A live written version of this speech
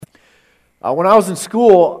When I was in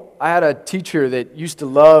school, I had a teacher that used to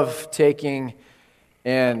love taking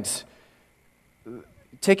those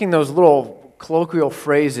little colloquial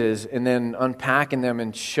phrases and then unpacking them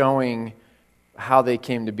and showing how they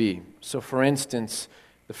came to be. So, for instance,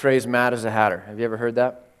 the phrase "mad as a hatter." Have you ever heard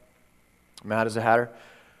that? Mad as a hatter?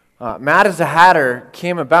 Mad as a hatter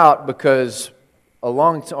came about because a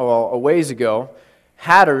ways ago,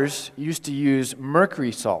 hatters used to use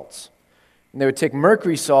mercury salts. And they would take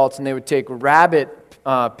mercury salts and they would take rabbit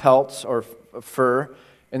pelts or fur,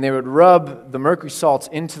 and they would rub the mercury salts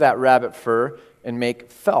into that rabbit fur and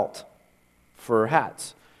make felt for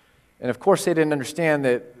hats. And of course, they didn't understand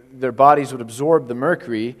that their bodies would absorb the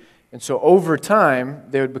mercury, and so over time,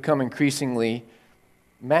 they would become increasingly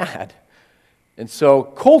mad. And so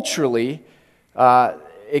culturally,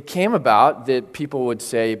 it came about that people would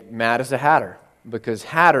say, "mad as a hatter," because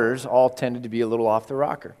hatters all tended to be a little off the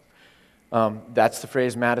rocker. That's the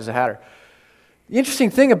phrase, "mad as a hatter." The interesting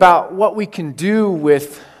thing about what we can do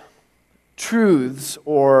with truths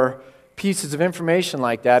or pieces of information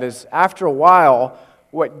like that is after a while,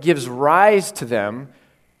 what gives rise to them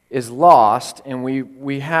is lost, and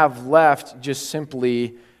we have left just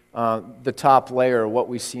simply the top layer of what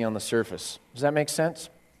we see on the surface. Does that make sense?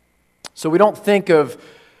 So we don't think of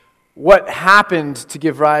what happened to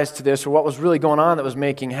give rise to this or what was really going on that was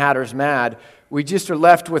making hatters mad. We just are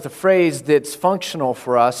left with a phrase that's functional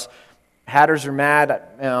for us. Hatters are mad,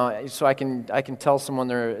 so I can tell someone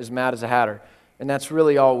they're as mad as a hatter. And that's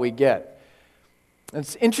really all we get.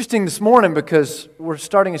 It's interesting this morning because we're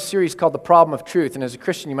starting a series called The Problem of Truth. And as a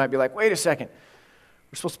Christian, you might be like, wait a second.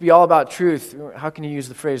 We're supposed to be all about truth. How can you use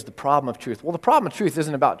the phrase, the problem of truth? Well, the problem of truth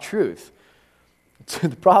isn't about truth.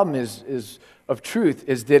 The problem of truth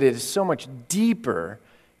is that it is so much deeper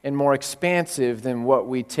and more expansive than what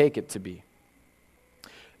we take it to be.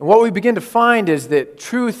 And what we begin to find is that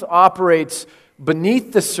truth operates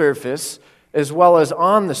beneath the surface as well as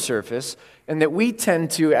on the surface, and that we tend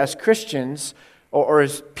to, as Christians, or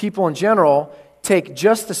as people in general, take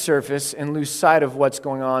just the surface and lose sight of what's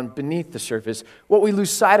going on beneath the surface. What we lose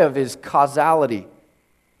sight of is causality.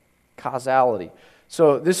 Causality.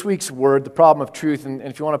 So this week's word, the problem of truth, and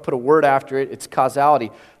if you want to put a word after it, it's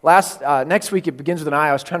causality. Next week it begins with an I.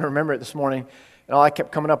 I was trying to remember it this morning, and all I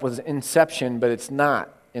kept coming up with is inception, but it's not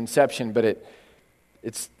inception, but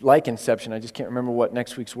it's like inception. I just can't remember what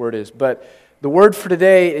next week's word is. But the word for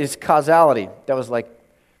today is causality. That was like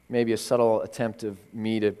maybe a subtle attempt of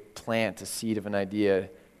me to plant a seed of an idea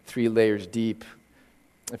 3 layers deep,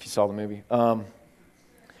 if you saw the movie.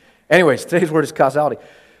 Anyways, today's word is causality.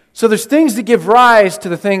 So there's things that give rise to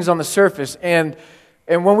the things on the surface, and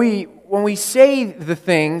when we say the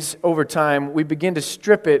things over time, we begin to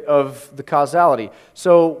strip it of the causality.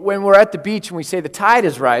 So when we're at the beach and we say the tide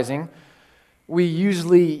is rising, we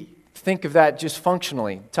usually think of that just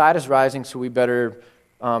functionally. Tide is rising, so we better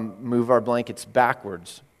move our blankets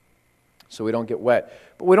backwards so we don't get wet.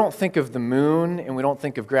 But we don't think of the moon, and we don't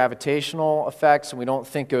think of gravitational effects, and we don't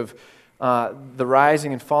think of the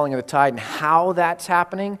rising and falling of the tide and how that's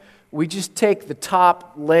happening. We just take the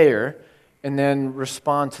top layer and then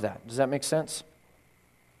respond to that. Does that make sense?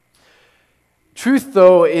 Truth,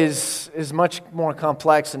 though, is much more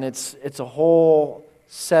complex, and it's a whole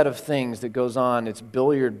set of things that goes on. It's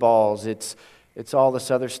billiard balls. It's all this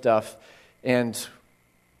other stuff, and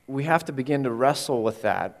we have to begin to wrestle with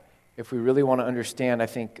that if we really want to understand, I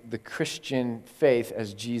think, the Christian faith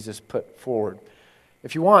as Jesus put forward.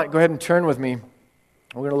 If you want, go ahead and turn with me.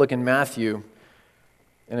 We're going to look in Matthew.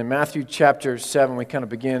 And in Matthew chapter 7, we kind of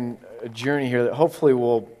begin a journey here that hopefully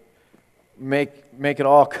will make it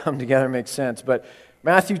all come together and make sense. But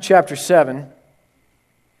Matthew chapter 7,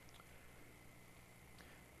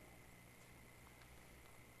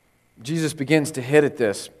 Jesus begins to hit at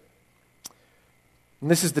this. And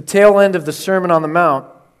this is the tail end of the Sermon on the Mount.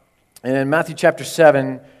 And in Matthew chapter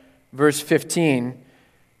 7, verse 15,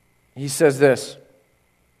 he says this.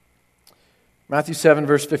 Matthew 7,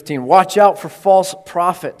 verse 15, "Watch out for false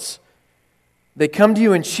prophets. They come to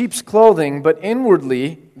you in sheep's clothing, but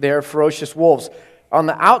inwardly they are ferocious wolves. On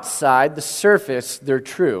the outside, the surface, they're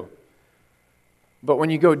true. But when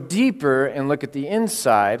you go deeper and look at the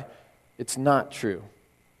inside, it's not true.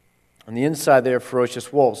 On the inside, they are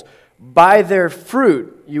ferocious wolves. By their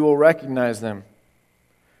fruit, you will recognize them.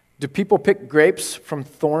 Do people pick grapes from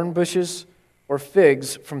thorn bushes or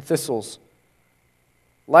figs from thistles?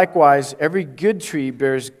 Likewise, every good tree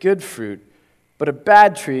bears good fruit, but a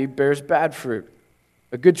bad tree bears bad fruit.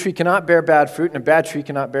 A good tree cannot bear bad fruit, and a bad tree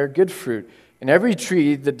cannot bear good fruit. And every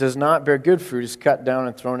tree that does not bear good fruit is cut down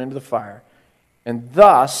and thrown into the fire. And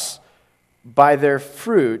thus, by their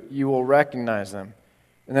fruit, you will recognize them.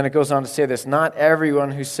 And then it goes on to say this, not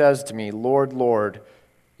everyone who says to me, Lord, Lord,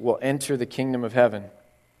 will enter the kingdom of heaven,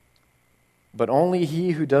 but only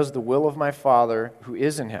he who does the will of my Father who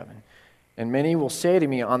is in heaven. And many will say to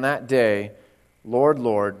me on that day, Lord,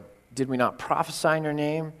 Lord, did we not prophesy in your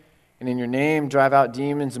name, and in your name drive out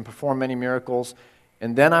demons and perform many miracles?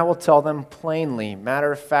 And then I will tell them plainly,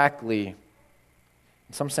 matter-of-factly, in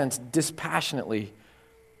some sense dispassionately,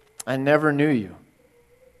 I never knew you.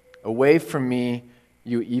 Away from me,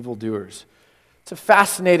 you evildoers. It's a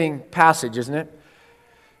fascinating passage, isn't it?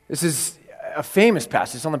 This is a famous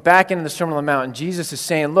passage. It's on the back end of the Sermon on the Mount, and Jesus is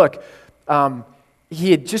saying, look,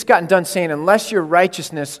 he had just gotten done saying, unless your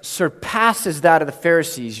righteousness surpasses that of the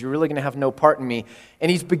Pharisees, you're really going to have no part in me. And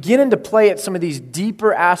he's beginning to play at some of these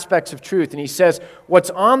deeper aspects of truth. And he says, what's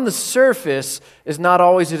on the surface is not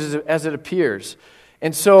always as it appears.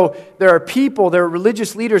 And so there are people, there are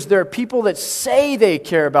religious leaders, there are people that say they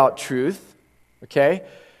care about truth, okay?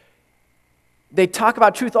 They talk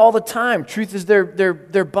about truth all the time. Truth is their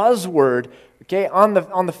buzzword. Okay, on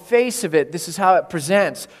the face of it, this is how it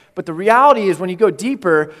presents. But the reality is when you go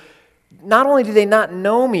deeper, not only do they not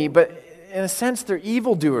know me, but in a sense they're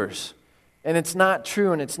evildoers. And it's not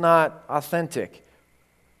true and it's not authentic.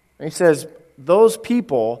 And he says, those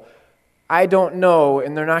people I don't know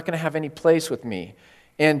and they're not going to have any place with me.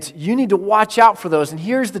 And you need to watch out for those. And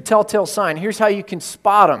here's the telltale sign. Here's how you can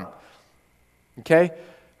spot them. Okay?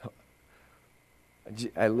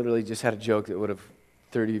 I literally just had a joke that would have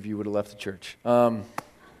 30 of you would have left the church. I'm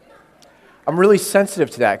really sensitive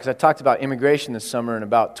to that because I talked about immigration this summer and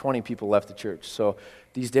about 20 people left the church. So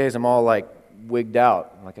these days I'm all like wigged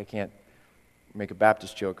out. Like I can't make a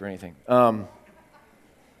Baptist joke or anything.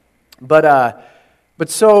 But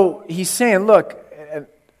so he's saying, look,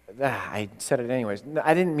 I said it anyways.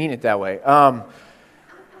 I didn't mean it that way.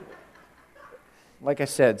 Like I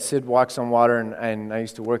said, Sid walks on water and I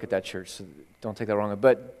used to work at that church, so don't take that wrong.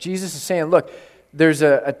 But Jesus is saying, look, there's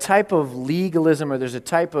a type of legalism or there's a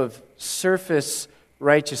type of surface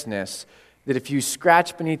righteousness that if you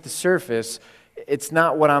scratch beneath the surface, it's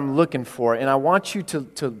not what I'm looking for. And I want you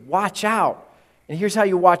to watch out. And here's how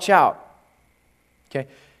you watch out. Okay?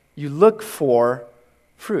 You look for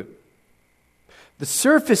fruit. The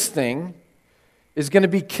surface thing is going to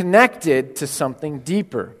be connected to something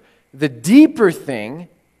deeper. The deeper thing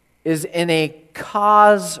is in a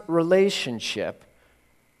cause relationship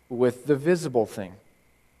with the visible thing.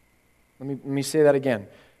 Let me say that again.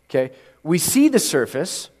 Okay? We see the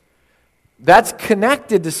surface. That's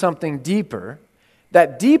connected to something deeper.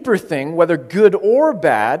 That deeper thing, whether good or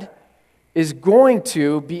bad, is going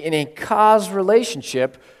to be in a cause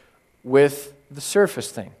relationship with the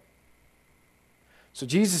surface thing. So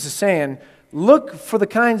Jesus is saying, look for the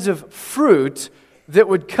kinds of fruit that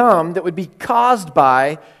would come, that would be caused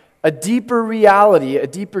by a deeper reality, a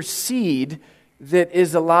deeper seed that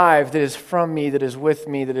is alive, that is from me, that is with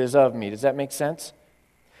me, that is of me. Does that make sense?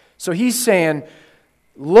 So he's saying,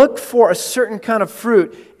 look for a certain kind of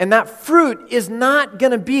fruit, and that fruit is not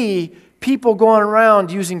going to be people going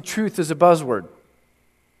around using truth as a buzzword.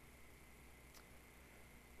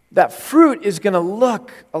 That fruit is going to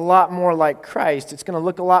look a lot more like Christ. It's going to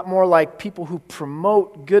look a lot more like people who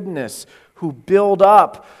promote goodness, who build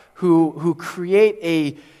up, who create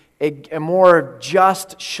a more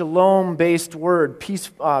just, shalom-based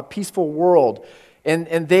peaceful world.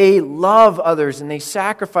 And they love others and they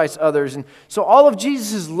sacrifice others. And so all of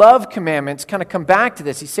Jesus' love commandments kind of come back to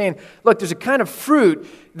this. He's saying, look, there's a kind of fruit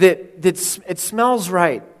that it smells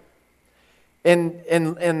right. And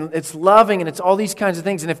it's loving and it's all these kinds of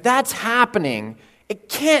things. And if that's happening, it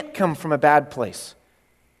can't come from a bad place.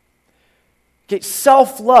 Okay,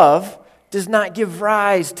 self-love does not give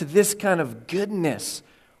rise to this kind of goodness.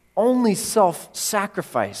 Only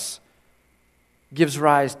self-sacrifice gives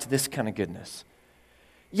rise to this kind of goodness.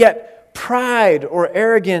 Yet pride or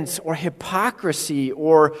arrogance or hypocrisy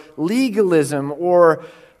or legalism or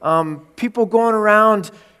people going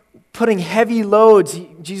around putting heavy loads,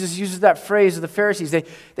 Jesus uses that phrase of the Pharisees,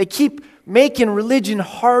 they keep making religion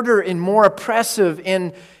harder and more oppressive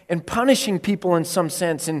and punishing people in some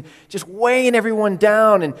sense and just weighing everyone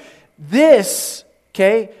down. And this,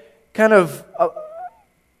 okay, kind of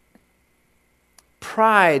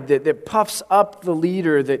pride that puffs up the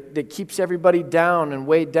leader, that keeps everybody down and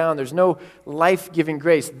weighed down. There's no life-giving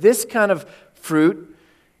grace. This kind of fruit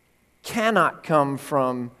cannot come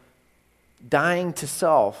from dying to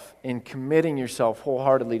self and committing yourself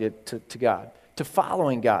wholeheartedly to God, to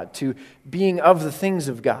following God, to being of the things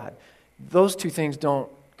of God. Those two things don't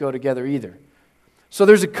go together either. So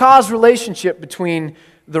there's a cause relationship between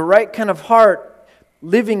the right kind of heart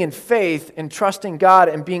living in faith and trusting God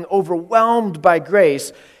and being overwhelmed by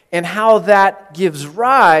grace, and how that gives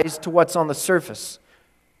rise to what's on the surface.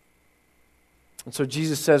 And so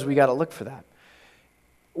Jesus says we got to look for that.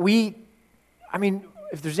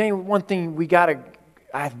 If there's any one thing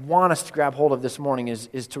I want us to grab hold of this morning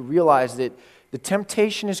is to realize that the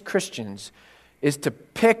temptation as Christians is to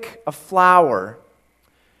pick a flower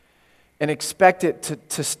and expect it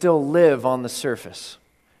to still live on the surface.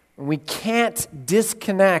 And we can't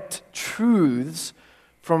disconnect truths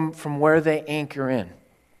from where they anchor in.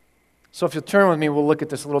 So if you'll turn with me, we'll look at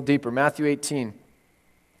this a little deeper. Matthew 18.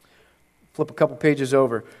 Flip a couple pages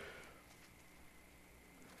over.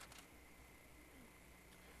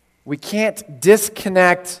 We can't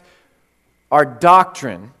disconnect our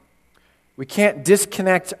doctrine. We can't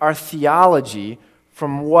disconnect our theology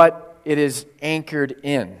from what it is anchored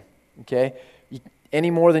in. Okay?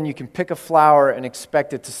 Any more than you can pick a flower and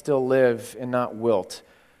expect it to still live and not wilt.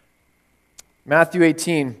 Matthew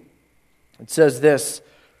 18, it says this,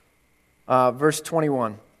 verse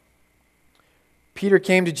 21. Peter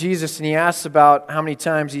came to Jesus and he asks about how many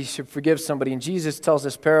times he should forgive somebody. And Jesus tells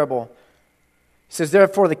this parable. He says,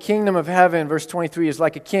 therefore the kingdom of heaven, verse 23, is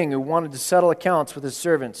like a king who wanted to settle accounts with his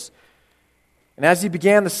servants. And as he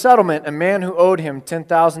began the settlement, a man who owed him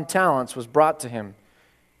 10,000 talents was brought to him.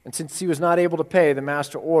 And since he was not able to pay, the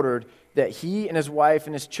master ordered that he and his wife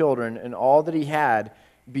and his children and all that he had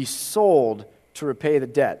be sold to repay the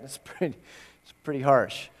debt. It's pretty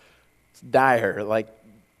harsh. It's dire. Like,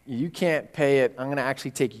 you can't pay it. I'm going to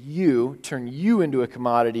actually take you, turn you into a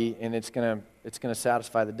commodity, and it's going to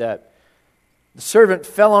satisfy the debt. The servant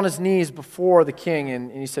fell on his knees before the king,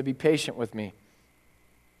 and he said, be patient with me.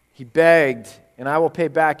 He begged, and I will pay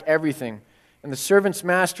back everything. And the servant's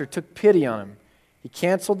master took pity on him. He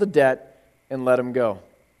canceled the debt and let him go.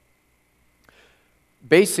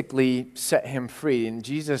 Basically, set him free. And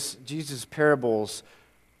Jesus' parables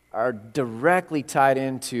are directly tied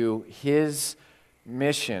into his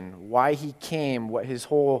mission, why he came, what his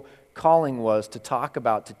whole calling was to talk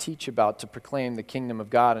about, to teach about, to proclaim the kingdom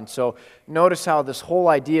of God. And so notice how this whole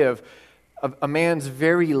idea of a man's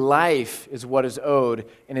very life is what is owed,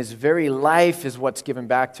 and his very life is what's given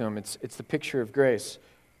back to him. It's the picture of grace.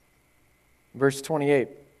 Verse 28,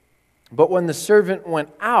 but when the servant went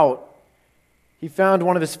out, he found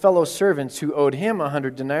one of his fellow servants who owed him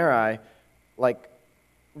 100 denarii, like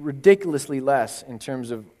ridiculously less in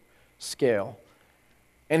terms of scale.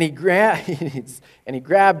 And he grabbed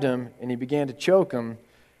him, and he began to choke him. And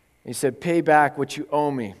he said, pay back what you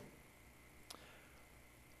owe me.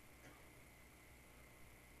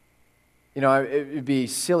 You know, it would be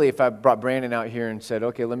silly if I brought Brandon out here and said,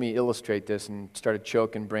 okay, let me illustrate this, and started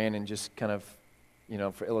choking Brandon just kind of,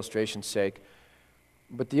 for illustration's sake.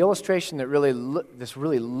 But the illustration that this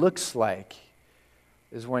really looks like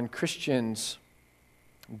is when Christians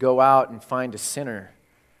go out and find a sinner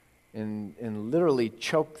and literally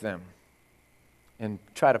choke them and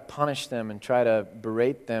try to punish them and try to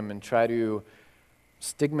berate them and try to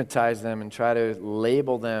stigmatize them and try to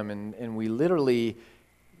label them. And we literally,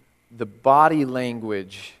 the body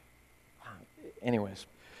language, anyways.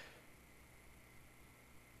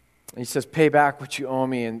 He says, pay back what you owe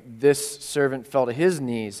me. And this servant fell to his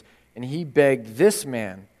knees and he begged this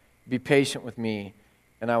man, be patient with me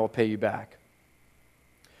and I will pay you back.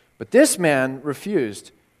 But this man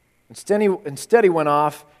refused. Instead, he went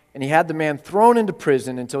off and he had the man thrown into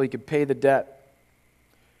prison until he could pay the debt.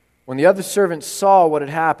 When the other servants saw what had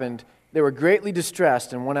happened, they were greatly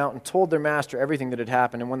distressed and went out and told their master everything that had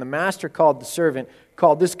happened. And when the master called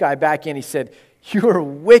this guy back in, he said, you are a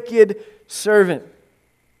wicked servant.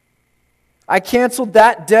 I canceled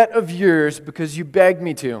that debt of yours because you begged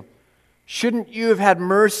me to. Shouldn't you have had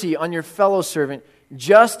mercy on your fellow servant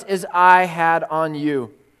just as I had on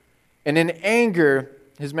you? And in anger,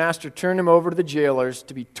 his master turned him over to the jailers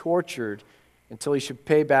to be tortured until he should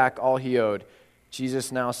pay back all he owed.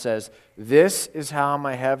 Jesus now says, this is how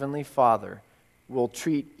my heavenly Father will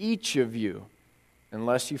treat each of you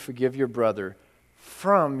unless you forgive your brother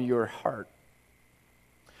from your heart.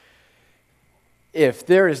 If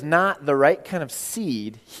there is not the right kind of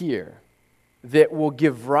seed here that will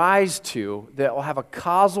give rise to, that will have a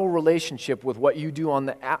causal relationship with what you do on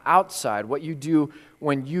the outside, what you do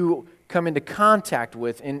when you come into contact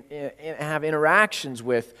with and have interactions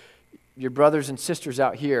with your brothers and sisters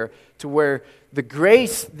out here, to where the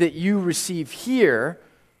grace that you receive here,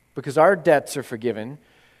 because our debts are forgiven,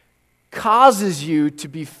 causes you to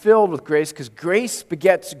be filled with grace, because grace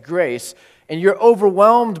begets grace, and you're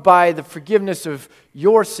overwhelmed by the forgiveness of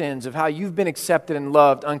your sins, of how you've been accepted and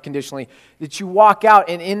loved unconditionally, that you walk out,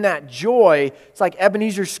 and in that joy, it's like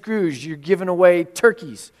Ebenezer Scrooge, you're giving away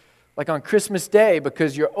turkeys, like on Christmas Day,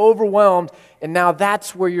 because you're overwhelmed, and now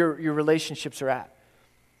that's where your relationships are at.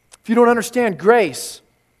 If you don't understand grace,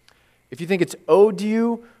 if you think it's owed to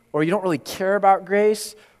you, or you don't really care about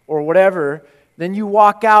grace, or whatever, then you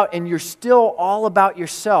walk out and you're still all about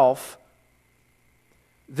yourself.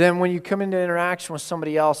 Then when you come into interaction with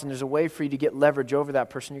somebody else and there's a way for you to get leverage over that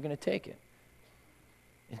person, you're going to take it.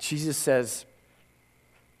 And Jesus says,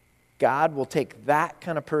 God will take that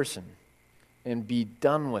kind of person and be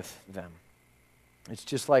done with them. It's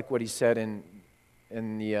just like what he said in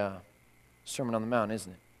the Sermon on the Mount,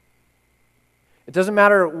 isn't it? It doesn't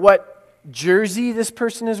matter what jersey this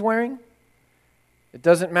person is wearing. It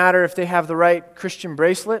doesn't matter if they have the right Christian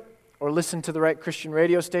bracelet or listen to the right Christian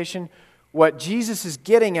radio station. What Jesus is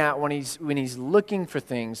getting at when he's looking for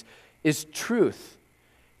things is truth.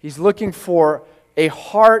 He's looking for a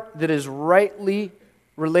heart that is rightly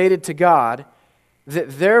related to God,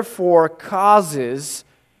 that therefore causes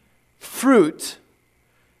fruit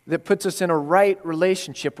that puts us in a right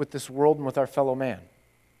relationship with this world and with our fellow man.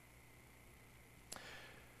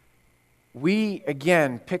 We,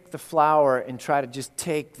 again, pick the flower and try to just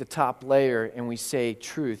take the top layer, and we say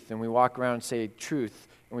truth, and we walk around and say truth,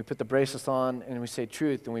 and we put the bracelets on and we say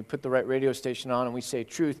truth, and we put the right radio station on and we say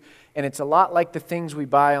truth. And it's a lot like the things we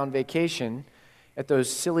buy on vacation at those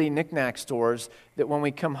silly knick-knack stores that when we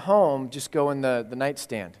come home just go in the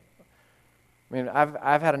nightstand. I mean,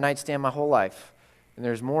 I've had a nightstand my whole life, and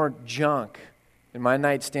there's more junk in my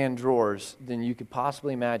nightstand drawers than you could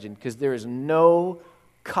possibly imagine, because there is no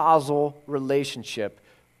causal relationship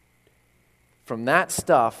from that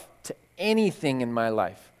stuff to anything in my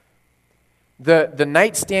life. The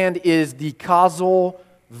nightstand is the causal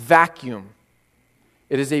vacuum.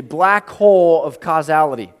 It is a black hole of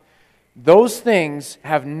causality. Those things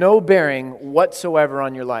have no bearing whatsoever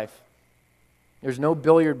on your life. There's no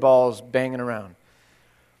billiard balls banging around.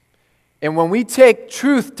 And when we take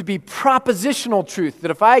truth to be propositional truth,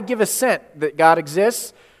 that if I give assent that God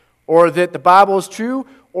exists, or that the Bible is true,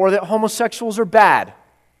 or that homosexuals are bad,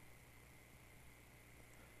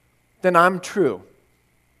 then I'm true.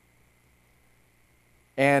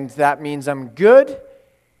 And that means I'm good,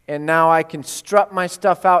 and now I can strut my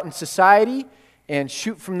stuff out in society and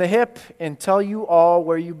shoot from the hip and tell you all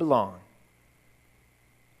where you belong.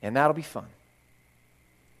 And that'll be fun.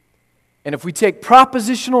 And if we take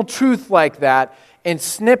propositional truth like that and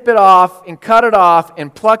snip it off and cut it off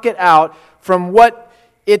and pluck it out from what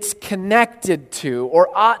it's connected to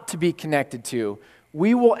or ought to be connected to,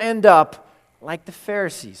 we will end up like the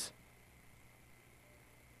Pharisees.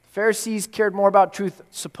 Pharisees cared more about truth,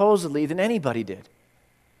 supposedly, than anybody did.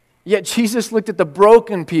 Yet Jesus looked at the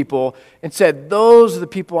broken people and said, those are the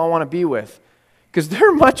people I want to be with. Because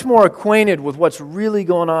they're much more acquainted with what's really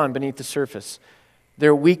going on beneath the surface.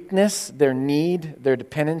 Their weakness, their need, their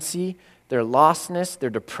dependency, their lostness, their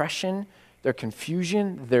depression, their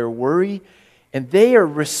confusion, their worry. And they are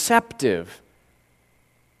receptive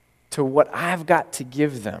to what I've got to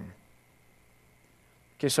give them.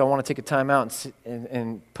 Okay, so I want to take a time out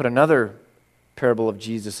and put another parable of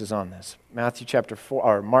Jesus on this. Matthew chapter 4,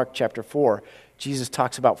 or Mark chapter 4, Jesus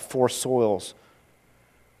talks about 4 soils.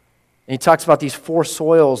 And he talks about these 4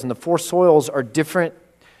 soils, and the 4 soils are different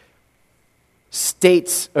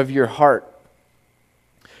states of your heart.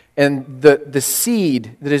 And the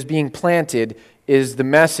seed that is being planted is the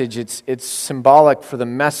message. It's symbolic for the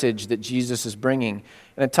message that Jesus is bringing.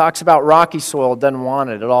 And it talks about rocky soil, doesn't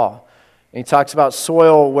want it at all. And he talks about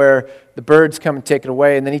soil where the birds come and take it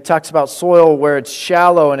away. And then he talks about soil where it's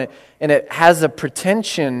shallow and it has a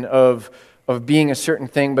pretension of being a certain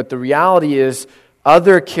thing, but the reality is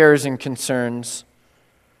other cares and concerns.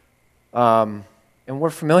 And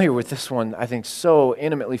we're familiar with this one, I think, so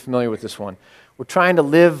intimately familiar with this one. We're trying to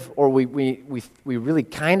live, or we really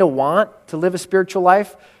kind of want to live a spiritual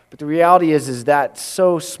life, but the reality is that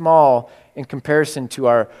so small in comparison to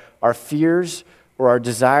our fears, or our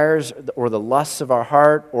desires, or the lusts of our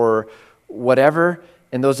heart, or whatever,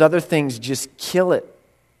 and those other things just kill it.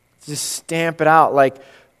 Just stamp it out. Like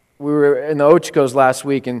we were in the Ochos last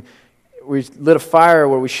week, and we lit a fire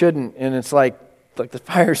where we shouldn't, and it's like the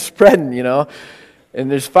fire's spreading,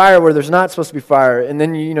 and there's fire where there's not supposed to be fire, and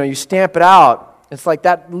then you stamp it out. It's like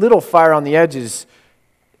that little fire on the edges.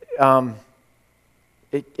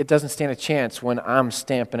 It doesn't stand a chance when I'm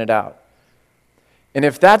stamping it out. And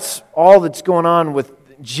if that's all that's going on with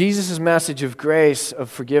Jesus' message of grace, of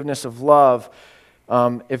forgiveness, of love,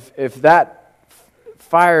 if that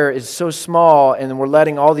fire is so small and we're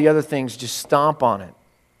letting all the other things just stomp on it,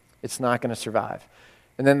 it's not going to survive.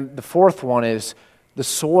 And then the fourth one is the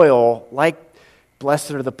soil, like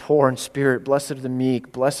blessed are the poor in spirit, blessed are the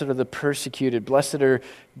meek, blessed are the persecuted, blessed are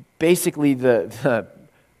basically the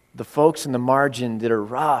folks in the margin that are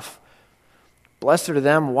rough. Blessed are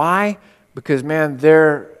them. Why? Because, man,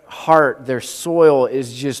 their heart, their soil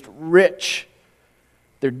is just rich.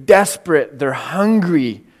 They're desperate. They're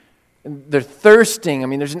hungry. They're thirsting. I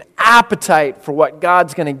mean, there's an appetite for what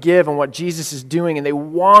God's going to give and what Jesus is doing, and they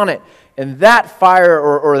want it. And that fire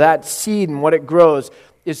or that seed and what it grows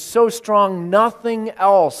is so strong, nothing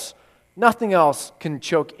else can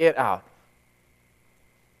choke it out.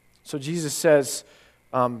 So Jesus says,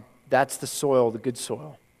 that's the soil, the good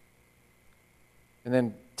soil. And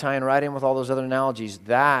then tying right in with all those other analogies,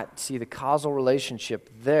 the causal relationship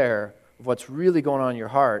there of what's really going on in your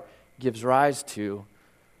heart gives rise to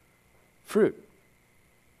fruit,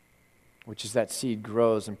 which is that seed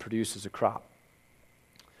grows and produces a crop.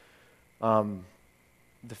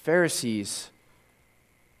 The Pharisees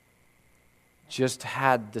just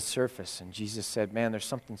had the surface, and Jesus said, man, there's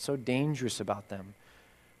something so dangerous about them,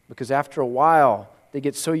 because after a while, they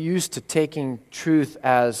get so used to taking truth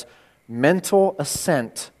as mental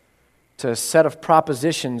assent to a set of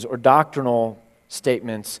propositions or doctrinal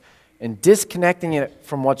statements and disconnecting it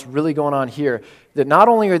from what's really going on here, that not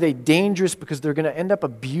only are they dangerous because they're going to end up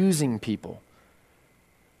abusing people,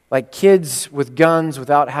 like kids with guns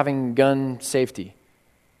without having gun safety.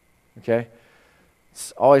 Okay?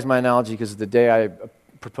 It's always my analogy because the day I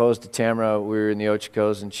proposed to Tamara, we were in the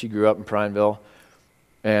Ochicos, and she grew up in Prineville.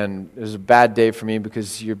 And it was a bad day for me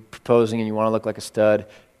because you're proposing and you want to look like a stud.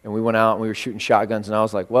 And we went out and we were shooting shotguns, and I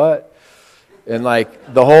was like, what? And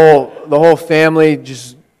like the whole family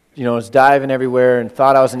just, was diving everywhere and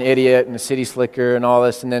thought I was an idiot and a city slicker and all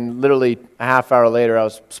this. And then literally a half hour later, I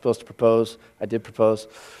was supposed to propose. I did propose.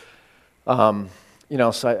 So I don't know,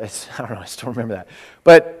 I still remember that.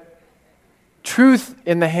 But truth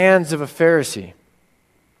in the hands of a Pharisee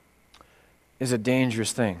is a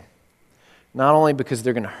dangerous thing. Not only because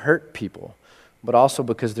they're going to hurt people, but also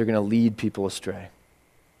because they're going to lead people astray.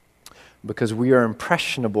 Because we are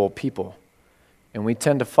impressionable people. And we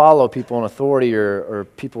tend to follow people in authority or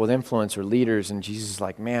people with influence or leaders. And Jesus is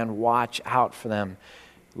like, man, watch out for them.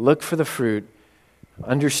 Look for the fruit.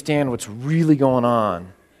 Understand what's really going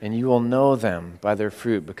on. And you will know them by their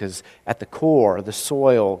fruit. Because at the core, the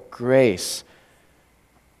soil, grace,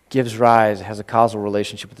 gives rise, has a causal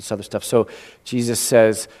relationship with this other stuff. So Jesus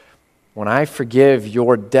says, when I forgive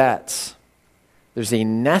your debts, there's a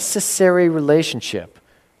necessary relationship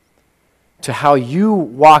to how you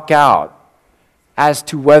walk out as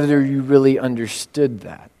to whether you really understood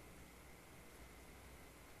that.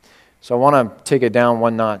 So I want to take it down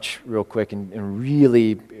one notch real quick and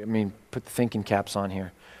really, put the thinking caps on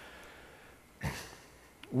here.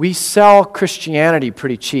 We sell Christianity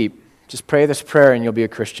pretty cheap. Just pray this prayer and you'll be a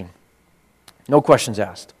Christian. No questions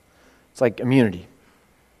asked. It's like immunity.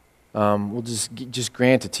 We'll just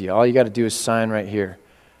grant it to you. All you got to do is sign right here.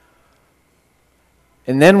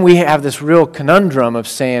 And then we have this real conundrum of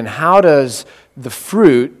saying, how does the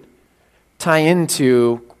fruit tie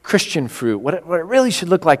into Christian fruit? What it really should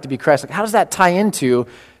look like to be Christ. Like, how does that tie into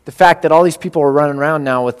the fact that all these people are running around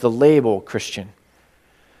now with the label Christian?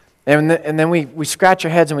 And then we scratch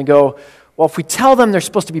our heads and we go, well, if we tell them they're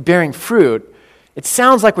supposed to be bearing fruit, it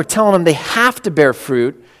sounds like we're telling them they have to bear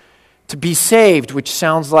fruit to be saved, which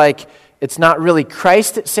sounds like it's not really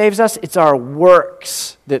Christ that saves us, it's our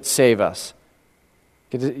works that save us.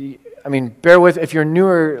 Bear with, if you're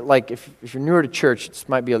newer, if you're newer to church, this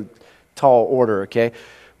might be a tall order, okay?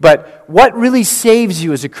 But what really saves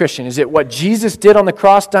you as a Christian? Is it what Jesus did on the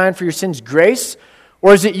cross, dying for your sins, grace?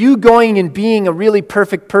 Or is it you going and being a really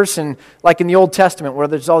perfect person, like in the Old Testament, where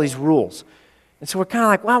there's all these rules? And so we're kind of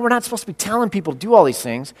like, well, we're not supposed to be telling people to do all these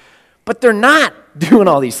things, but they're not doing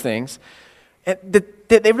all these things. And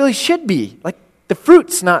they really should be. Like, the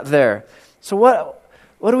fruit's not there. So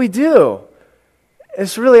what do we do?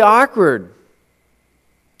 It's really awkward.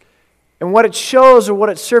 And what it shows or what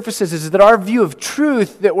it surfaces is that our view of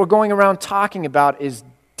truth that we're going around talking about is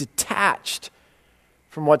detached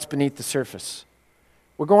from what's beneath the surface.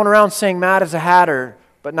 We're going around saying Matt is a hatter,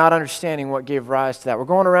 but not understanding what gave rise to that. We're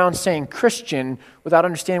going around saying Christian without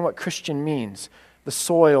understanding what Christian means. The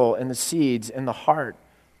soil and the seeds and the heart.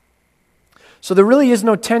 So there really is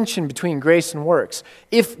no tension between grace and works.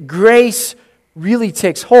 If grace really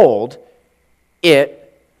takes hold,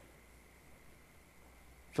 it,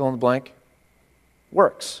 fill in the blank,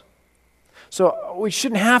 works. So we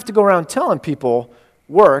shouldn't have to go around telling people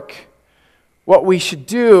work What we should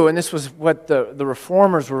do, and this was what the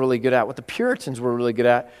Reformers were really good at, what the Puritans were really good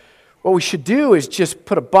at, what we should do is just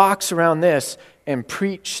put a box around this and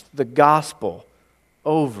preach the gospel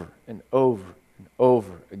over and over and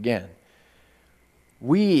over again.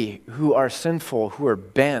 We who are sinful, who are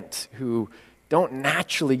bent, who don't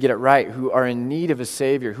naturally get it right, who are in need of a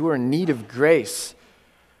Savior, who are in need of grace,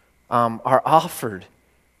 are offered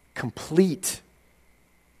complete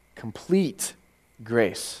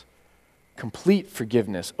grace, complete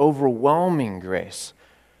forgiveness, overwhelming grace.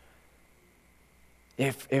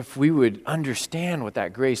 If we would understand what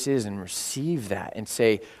that grace is and receive that and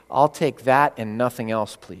say, I'll take that and nothing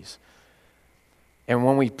else, please. And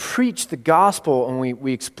when we preach the gospel and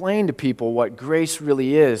we explain to people what grace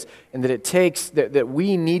really is and that it takes, that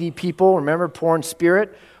we needy people, remember, poor in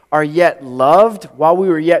spirit, are yet loved while we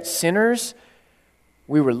were yet sinners.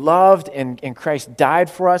 We were loved and Christ died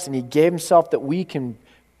for us and He gave Himself that we can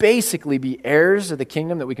basically be heirs of the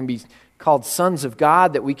kingdom, that we can be called sons of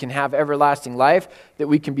God, that we can have everlasting life, that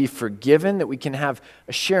we can be forgiven, that we can have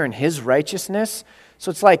a share in His righteousness.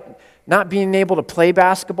 So it's like not being able to play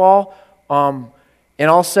basketball, and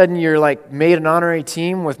all of a sudden you're like made an honorary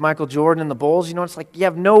team with Michael Jordan and the Bulls. You know, it's like you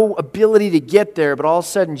have no ability to get there, but all of a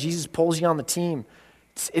sudden Jesus pulls you on the team.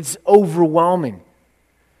 It's overwhelming.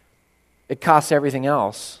 It costs everything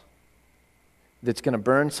else that's going to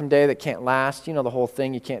burn someday, that can't last. You know the whole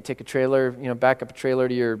thing. You can't take a trailer, back up a trailer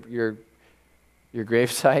to your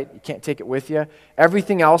gravesite. You can't take it with you.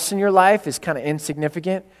 Everything else in your life is kind of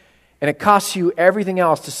insignificant, and it costs you everything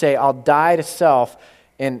else to say, I'll die to self,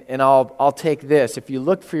 and I'll take this. If you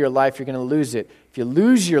look for your life, you're going to lose it. If you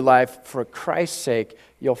lose your life for Christ's sake,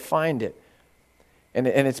 you'll find it. And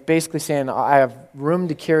it's basically saying, I have room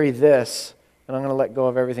to carry this, and I'm going to let go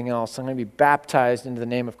of everything else. I'm going to be baptized into the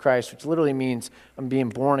name of Christ, which literally means I'm being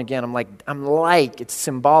born again. It's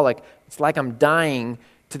symbolic. It's like I'm dying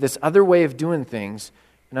to this other way of doing things,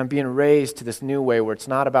 and I'm being raised to this new way where it's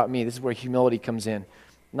not about me. This is where humility comes in.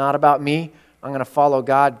 Not about me. I'm going to follow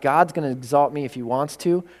God. God's going to exalt me if He wants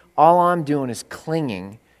to. All I'm doing is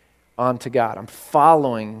clinging onto God. I'm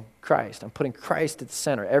following Christ. I'm putting Christ at the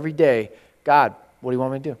center every day. God, what do you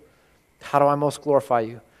want me to do? How do I most glorify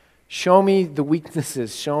You? Show me the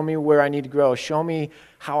weaknesses. Show me where I need to grow. Show me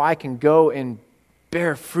how I can go and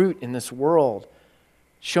bear fruit in this world.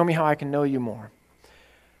 Show me how I can know You more.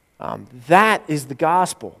 That is the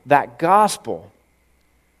gospel. That gospel,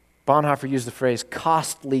 Bonhoeffer used the phrase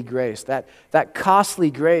costly grace. That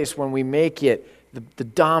costly grace, when we make it the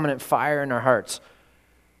dominant fire in our hearts,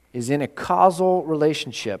 is in a causal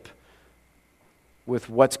relationship with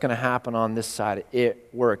what's going to happen on this side. It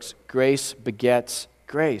works. Grace begets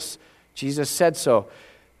grace. Jesus said so.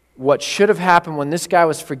 What should have happened when this guy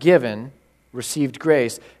was forgiven, received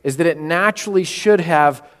grace, is that it naturally should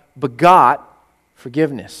have begot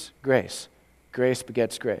forgiveness, grace. Grace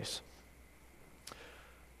begets grace.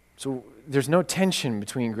 So there's no tension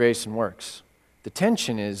between grace and works. The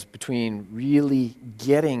tension is between really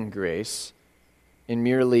getting grace and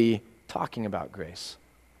merely talking about grace.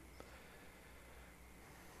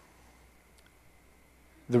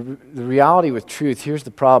 The reality with truth, here's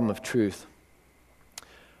the problem of truth,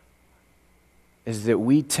 is that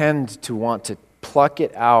we tend to want to pluck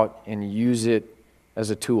it out and use it as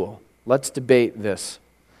a tool. Let's debate this.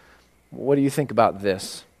 What do you think about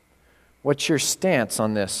this? What's your stance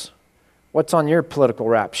on this? What's on your political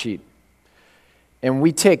rap sheet? And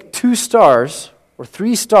we take 2 stars or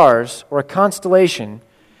 3 stars or a constellation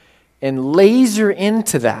and laser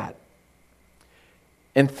into that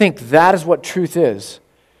and think that is what truth is,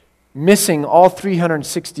 missing all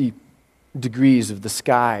 360 degrees of the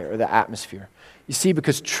sky or the atmosphere. You see,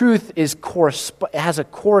 because truth has a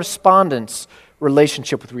correspondence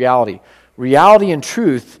relationship with reality. Reality and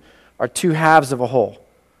truth are 2 halves of a whole.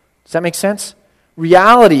 Does that make sense?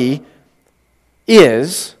 Reality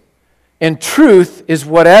is, and truth is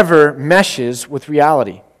whatever meshes with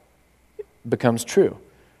reality becomes true.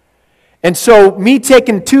 And so me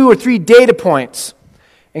taking 2 or 3 data points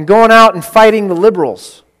and going out and fighting the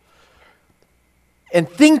liberals and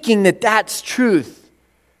thinking that that's truth,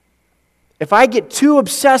 if I get too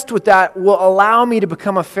obsessed with that, will allow me to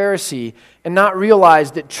become a Pharisee and not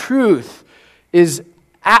realize that truth is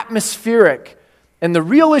atmospheric. And the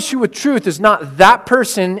real issue with truth is not that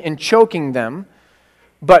person and choking them,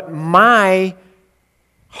 but my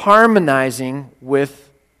harmonizing with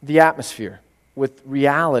the atmosphere, with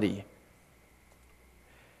reality,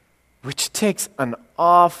 which takes an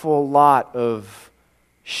awful lot of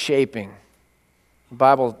shaping. The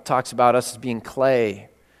Bible talks about us as being clay.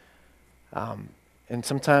 And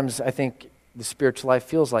sometimes I think the spiritual life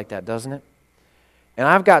feels like that, doesn't it? And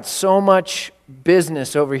I've got so much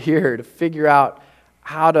business over here to figure out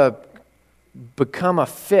how to become a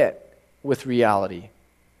fit with reality.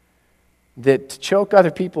 That to choke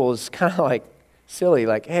other people is kind of like silly.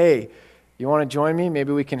 Like, hey, you want to join me?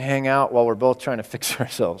 Maybe we can hang out while we're both trying to fix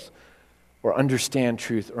ourselves or understand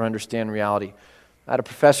truth or understand reality. I had a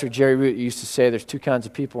professor, Jerry Root, who used to say there's two kinds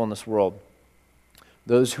of people in this world.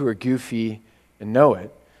 Those who are goofy and know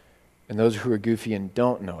it, and those who are goofy and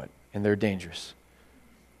don't know it, and they're dangerous.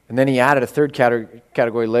 And then he added a third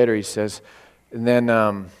category later. He says, and then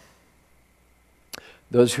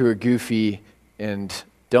those who are goofy and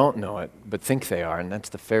don't know it, but think they are, and that's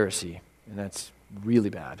the Pharisee, and that's really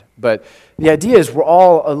bad. But the idea is we're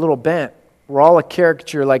all a little bent. We're all a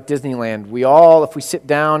caricature like Disneyland. We all, if we sit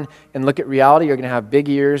down and look at reality, are going to have big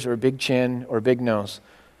ears or a big chin or a big nose.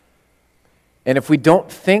 And if we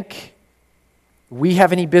don't think we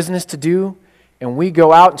have any business to do, and we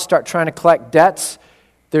go out and start trying to collect debts,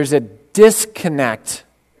 there's a disconnect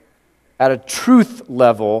at a truth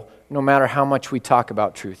level, no matter how much we talk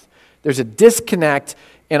about truth. There's a disconnect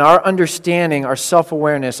in our understanding, our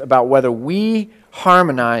self-awareness about whether we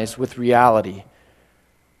harmonize with reality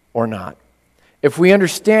or not. If we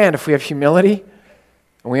understand, if we have humility,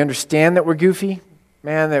 and we understand that we're goofy,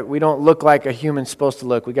 man, that we don't look like a human's supposed to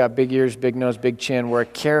look. We got big ears, big nose, big chin. We're a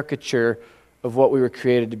caricature of what we were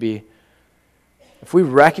created to be. If we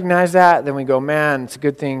recognize that, then we go, man, it's a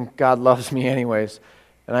good thing God loves me anyways,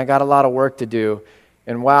 and I got a lot of work to do.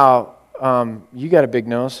 And wow, you got a big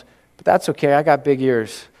nose, but that's okay. I got big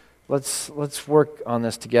ears. Let's work on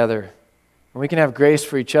this together. And we can have grace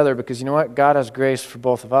for each other because you know what? God has grace for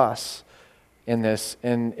both of us in this,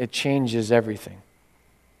 and it changes everything.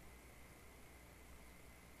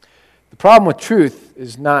 The problem with truth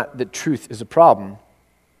is not that truth is a problem.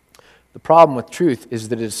 The problem with truth is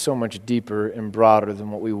that it is so much deeper and broader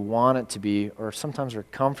than what we want it to be, or sometimes we're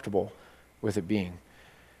comfortable with it being.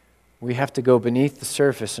 We have to go beneath the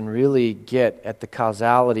surface and really get at the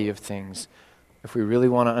causality of things if we really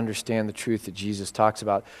want to understand the truth that Jesus talks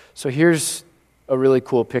about. So here's a really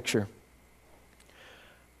cool picture.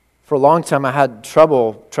 For a long time, I had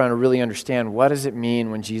trouble trying to really understand what does it mean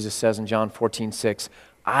when Jesus says in John 14:6,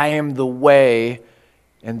 I am the way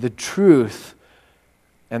and the truth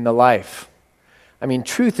and the life. I mean,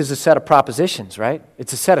 truth is a set of propositions, right?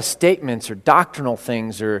 It's a set of statements or doctrinal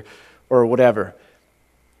things or whatever.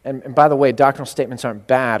 And by the way, doctrinal statements aren't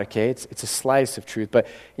bad, okay? It's a slice of truth. But,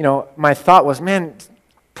 you know, my thought was, man,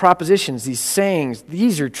 propositions, these sayings,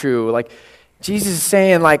 these are true. Like, Jesus is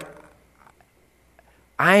saying, like,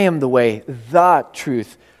 I am the way, the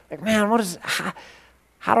truth. Like, man,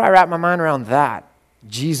 how do I wrap my mind around that?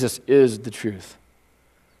 Jesus is the truth.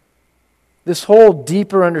 This whole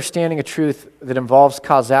deeper understanding of truth that involves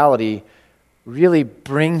causality really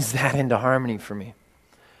brings that into harmony for me.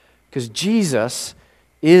 Because Jesus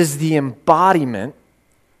is the embodiment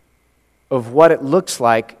of what it looks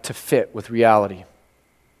like to fit with reality.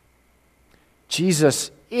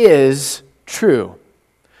 Jesus is true.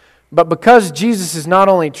 But because Jesus is not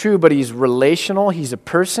only true, but he's relational, he's a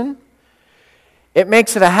person, it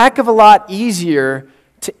makes it a heck of a lot easier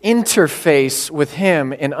to interface with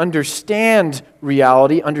him and understand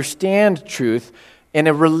reality, understand truth in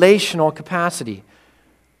a relational capacity.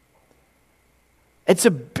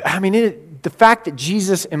 The fact that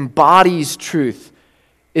Jesus embodies truth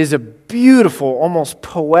is a beautiful, almost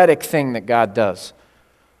poetic thing that God does.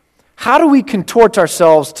 How do we contort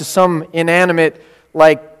ourselves to some inanimate,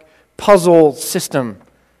 like, puzzle system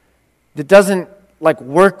that doesn't, like,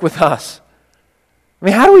 work with us? I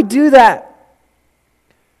mean, how do we do that?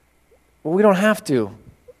 Well, we don't have to.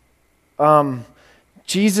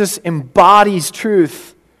 Jesus embodies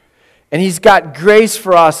truth, and he's got grace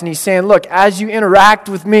for us, and he's saying, look, as you interact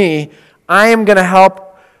with me, I am going to help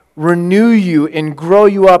renew you and grow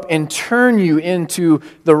you up and turn you into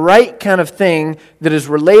the right kind of thing that is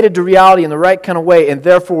related to reality in the right kind of way, and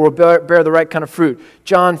therefore will bear the right kind of fruit.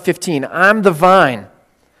 John 15, I'm the vine.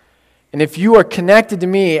 And if you are connected to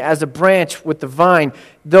me as a branch with the vine,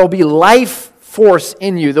 there'll be life force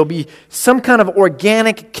in you. There'll be some kind of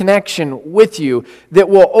organic connection with you that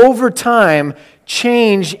will over time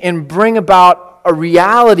change and bring about a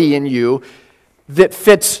reality in you that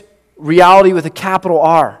fits reality with a capital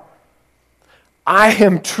R. I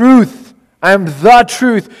am truth. I am the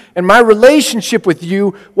truth. And my relationship with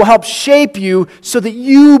you will help shape you so that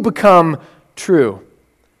you become true.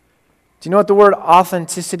 Do you know what the word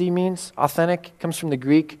authenticity means? Authentic comes from the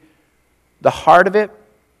Greek. The heart of it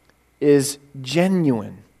is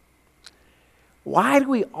genuine. Why do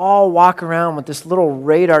we all walk around with this little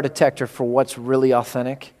radar detector for what's really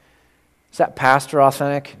authentic? Is that pastor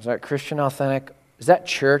authentic? Is that Christian authentic? Is that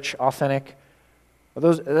church authentic?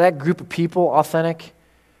 Is that group of people authentic?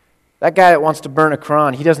 That guy that wants to burn a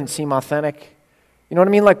Quran, he doesn't seem authentic. You know what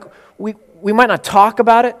I mean? Like, we might not talk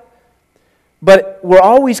about it, but we're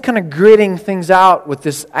always kind of gritting things out with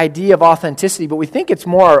this idea of authenticity, but we think it's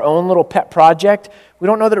more our own little pet project. We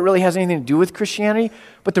don't know that it really has anything to do with Christianity,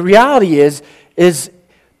 but the reality is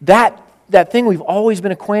that thing we've always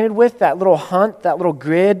been acquainted with, that little hunt, that little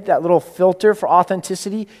grid, that little filter for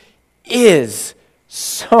authenticity, is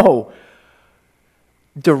so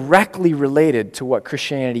directly related to what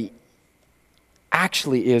Christianity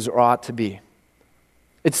actually is or ought to be.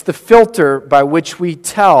 It's the filter by which we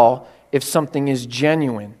tell if something is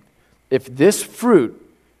genuine, if this fruit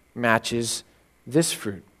matches this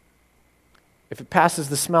fruit, if it passes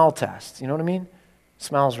the smell test. You know what I mean?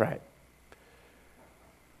 Smells right.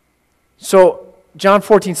 So, John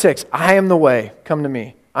 14:6, I am the way, come to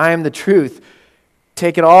me. I am the truth.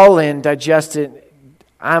 Take it all in, digest it.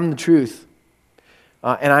 I'm the truth.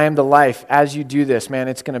 And I am the life. As you do this, man,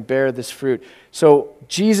 it's going to bear this fruit. So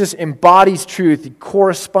Jesus embodies truth. He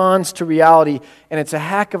corresponds to reality. And it's a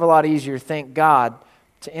heck of a lot easier, thank God,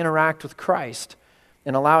 to interact with Christ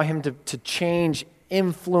and allow Him to change,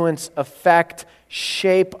 influence, affect,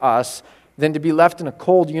 shape us than to be left in a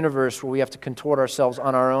cold universe where we have to contort ourselves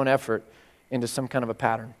on our own effort into some kind of a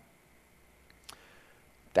pattern.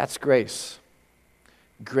 That's grace.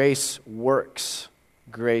 Grace works.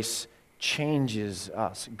 Grace changes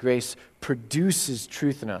us. Grace produces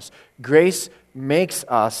truth in us. Grace makes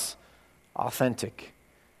us authentic,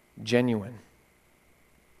 genuine.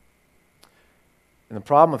 And the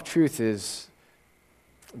problem of truth is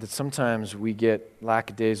that sometimes we get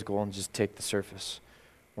lackadaisical and just take the surface,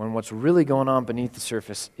 when what's really going on beneath the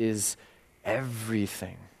surface is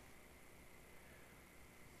everything.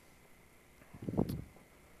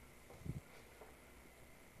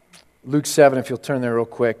 Luke 7, if you'll turn there real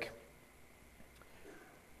quick.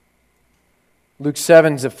 Luke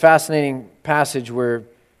 7 is a fascinating passage where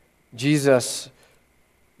Jesus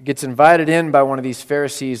gets invited in by one of these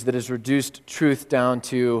Pharisees that has reduced truth down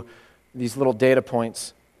to these little data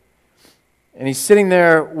points. And he's sitting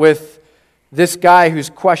there with this guy who's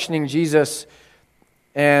questioning Jesus,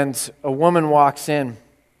 and a woman walks in,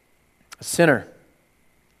 a sinner,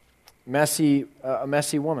 a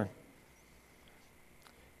messy woman.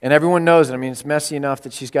 And everyone knows it. I mean, it's messy enough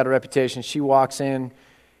that she's got a reputation. She walks in,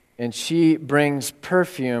 and she brings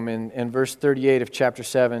perfume in verse 38 of chapter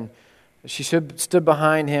 7. She stood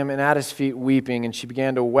behind him and at his feet weeping, and she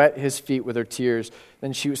began to wet his feet with her tears.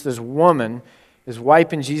 Then this woman is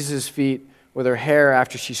wiping Jesus' feet with her hair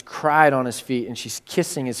after she's cried on his feet, and she's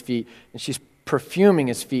kissing his feet, and she's perfuming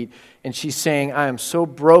his feet, and she's saying, I am so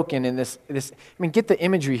broken in this. I mean, get the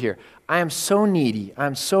imagery here. I am so needy.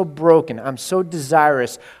 I'm so broken. I'm so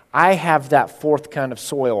desirous. I have that fourth kind of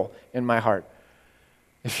soil in my heart.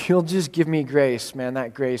 If you'll just give me grace, man,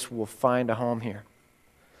 that grace will find a home here.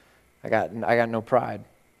 I got no pride.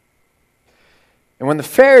 And when the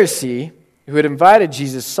Pharisee who had invited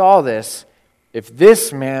Jesus saw this, if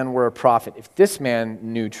this man were a prophet, if this man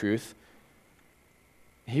knew truth,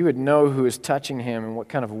 he would know who is touching him and what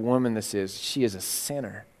kind of woman this is. She is a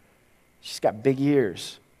sinner. She's got big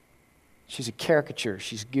ears. She's a caricature.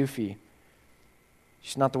 She's goofy.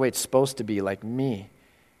 She's not the way it's supposed to be, like me.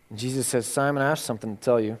 And Jesus says, Simon, I have something to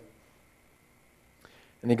tell you.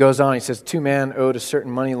 And he goes on, he says, 2 men owed a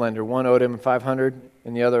certain moneylender. One owed him 500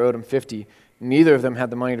 and the other owed him 50. Neither of them had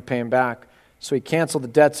the money to pay him back. So he canceled the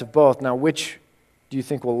debts of both. Now, which do you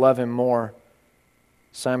think will love him more?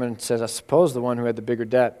 Simon says, I suppose the one who had the bigger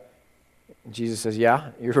debt. And Jesus says,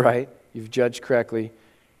 yeah, you're right. You've judged correctly.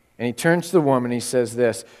 And he turns to the woman and he says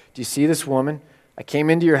this, do you see this woman? I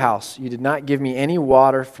came into your house. You did not give me any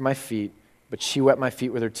water for my feet, but she wet my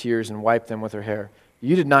feet with her tears and wiped them with her hair.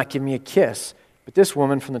 You did not give me a kiss, but this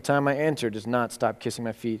woman from the time I entered does not stop kissing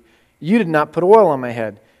my feet. You did not put oil on my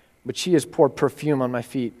head, but she has poured perfume on my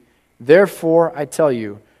feet. Therefore, I tell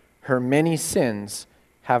you, her many sins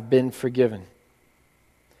have been forgiven.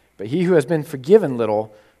 But he who has been forgiven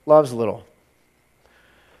little loves little.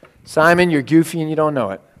 Simon, you're goofy and you don't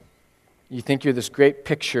know it. You think you're this great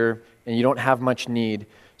picture and you don't have much need.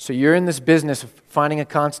 So you're in this business of finding a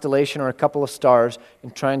constellation or a couple of stars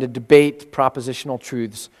and trying to debate propositional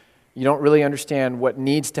truths. You don't really understand what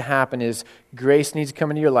needs to happen is grace needs to come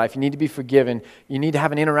into your life. You need to be forgiven. You need to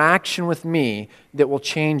have an interaction with me that will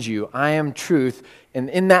change you. I am truth. And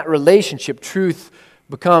in that relationship, truth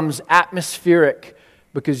becomes atmospheric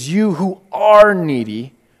because you who are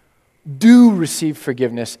needy do receive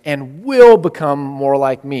forgiveness and will become more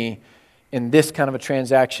like me in this kind of a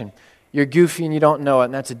transaction. You're goofy and you don't know it,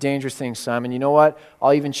 and that's a dangerous thing, Simon. You know what?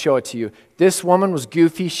 I'll even show it to you. This woman was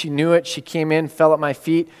goofy. She knew it. She came in, fell at my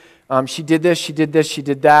feet. She did this, she did this, she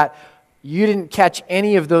did that. You didn't catch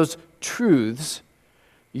any of those truths.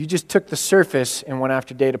 You just took the surface and went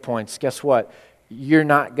after data points. Guess what? You're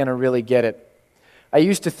not going to really get it. I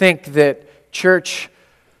used to think that church,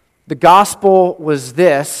 the gospel was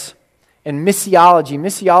this, and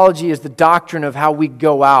missiology is the doctrine of how we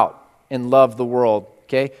go out and love the world.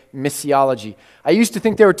 Okay, missiology. I used to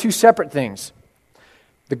think there were two separate things.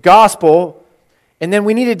 The gospel, and then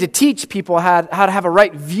we needed to teach people how to have a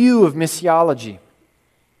right view of missiology.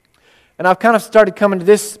 And I've kind of started coming to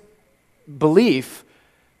this belief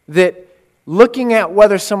that looking at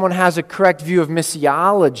whether someone has a correct view of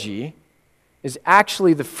missiology is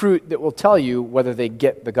actually the fruit that will tell you whether they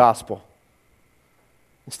get the gospel.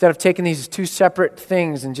 Instead of taking these two separate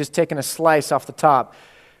things and just taking a slice off the top,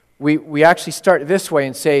 we actually start this way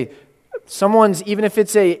and say, someone's, even if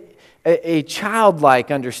it's a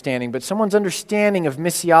childlike understanding, but someone's understanding of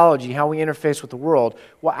missiology, how we interface with the world,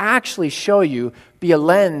 will actually show you, be a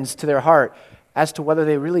lens to their heart as to whether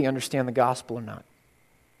they really understand the gospel or not.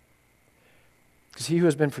 Because he who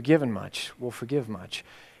has been forgiven much will forgive much.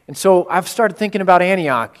 And so I've started thinking about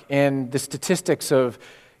Antioch and the statistics of,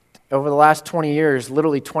 over the last 20 years,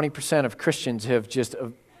 literally 20% of Christians have just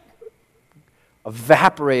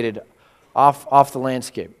evaporated off the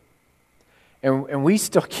landscape. And we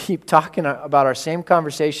still keep talking about our same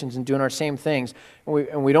conversations and doing our same things.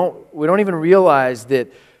 And we don't even realize that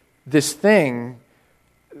this thing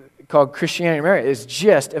called Christianity America is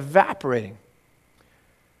just evaporating.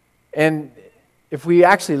 And if we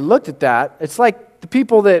actually looked at that, it's like the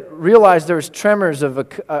people that realized there was tremors of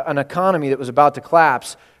an economy that was about to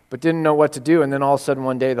collapse, but didn't know what to do, and then all of a sudden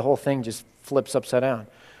one day the whole thing just flips upside down.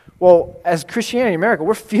 Well, as Christianity America,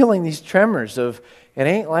 we're feeling these tremors of, it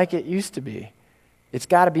ain't like it used to be. It's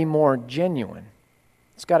got to be more genuine.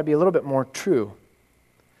 It's got to be a little bit more true.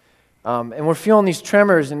 And we're feeling these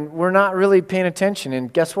tremors, and we're not really paying attention,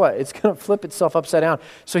 and guess what? It's going to flip itself upside down.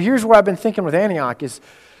 So here's where I've been thinking with Antioch is,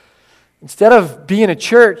 instead of being a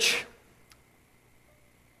church,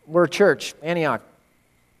 we're a church, Antioch.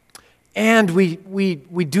 And we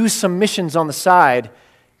do some missions on the side.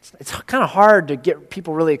 It's kind of hard to get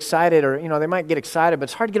people really excited, or, they might get excited, but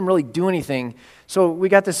it's hard to get them really do anything. So we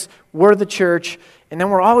got this, we're the church, and then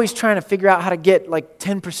we're always trying to figure out how to get like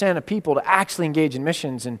 10% of people to actually engage in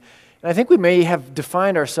missions. And I think we may have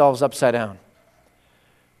defined ourselves upside down.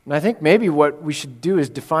 And I think maybe what we should do is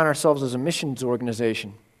define ourselves as a missions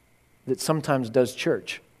organization that sometimes does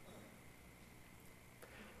church.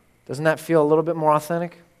 Doesn't that feel a little bit more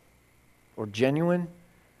authentic or genuine?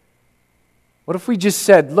 What if we just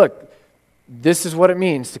said, look, this is what it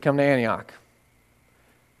means to come to Antioch?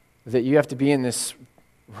 That you have to be in this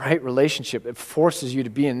right relationship. It forces you to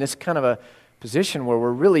be in this kind of a position where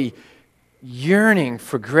we're really yearning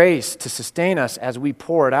for grace to sustain us as we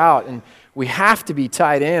pour it out. And we have to be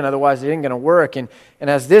tied in, otherwise it ain't going to work. And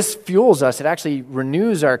as this fuels us, it actually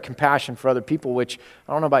renews our compassion for other people, which,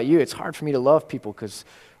 I don't know about you, it's hard for me to love people because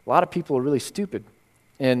a lot of people are really stupid.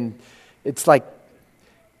 And it's like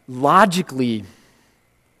logically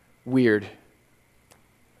weird.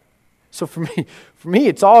 So for me,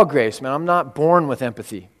 it's all grace, man. I'm not born with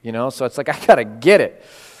empathy, So it's like I got to get it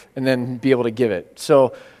and then be able to give it.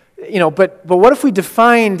 So, but what if we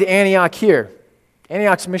defined Antioch here?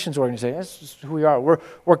 Antioch's missions organization, that's just who we are.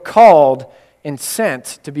 We're called and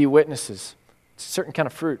sent to be witnesses. It's a certain kind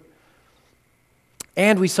of fruit.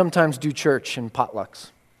 And we sometimes do church and potlucks.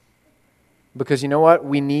 Because you know what?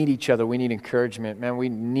 We need each other. We need encouragement.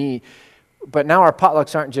 Man, but now our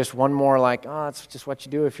potlucks aren't just one more like, it's just what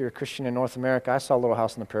you do if you're a Christian in North America. I saw Little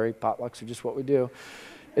House on the Prairie. Potlucks are just what we do.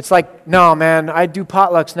 It's like, no, man, I do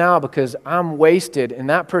potlucks now because I'm wasted and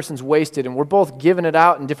that person's wasted and we're both giving it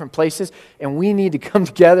out in different places and we need to come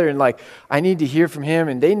together and I need to hear from him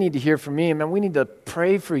and they need to hear from me. And man, we need to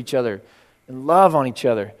pray for each other and love on each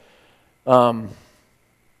other. I'm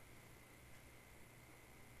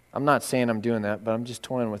not saying I'm doing that, but I'm just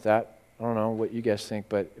toying with that. I don't know what you guys think,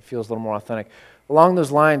 but it feels a little more authentic. Along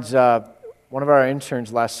those lines, one of our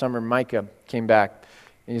interns last summer, Micah, came back.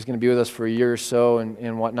 And he's going to be with us for a year or so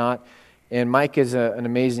and whatnot. And Mike is an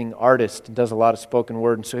amazing artist and does a lot of spoken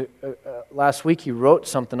word. And so last week he wrote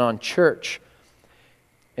something on church.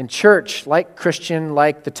 And church, like Christian,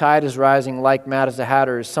 like The Tide is Rising, like Mad as a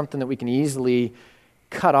Hatter, is something that we can easily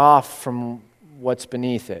cut off from what's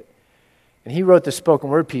beneath it. And he wrote this spoken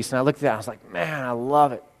word piece, and I looked at that and I was like, man, I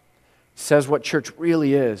love it. It says what church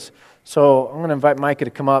really is. So I'm going to invite Micah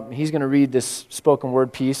to come up, and he's going to read this spoken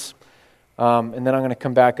word piece. And then I'm going to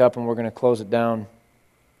come back up and we're going to close it down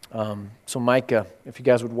So Micah, if you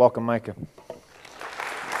guys would welcome Micah.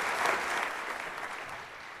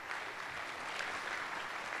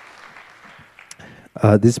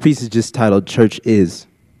 This piece is just titled Church Is.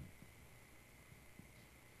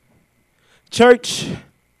 Church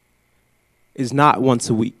is not once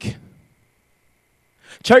a week.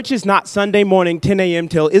 Church is not Sunday morning, 10 a.m.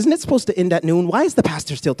 till, isn't it supposed to end at noon? Why is the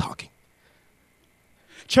pastor still talking?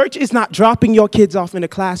 Church is not dropping your kids off in a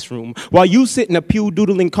classroom while you sit in a pew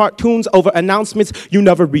doodling cartoons over announcements you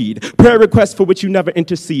never read, prayer requests for which you never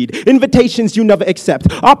intercede, invitations you never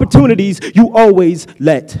accept, opportunities you always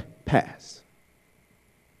let pass.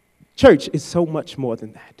 Church is so much more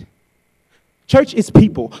than that. Church is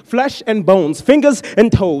people, flesh and bones, fingers and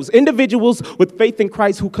toes, individuals with faith in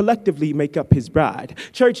Christ who collectively make up his bride.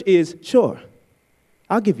 Church is, sure,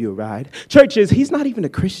 I'll give you a ride. Church is, he's not even a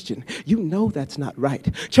Christian. You know that's not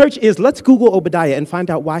right. Church is, let's Google Obadiah and find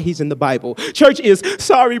out why he's in the Bible. Church is,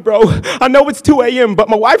 sorry, bro, I know it's 2 a.m., but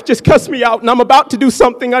my wife just cussed me out and I'm about to do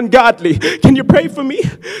something ungodly. Can you pray for me?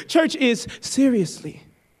 Church is, seriously,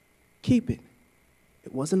 keep it.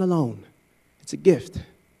 It wasn't a loan. It's a gift.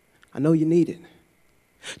 I know you need it.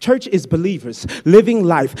 Church is believers living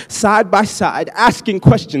life side by side, asking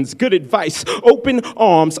questions, good advice, open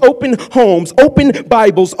arms, open homes, open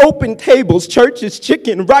Bibles, open tables. Church is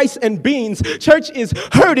chicken, rice, and beans. Church is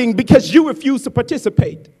hurting because you refuse to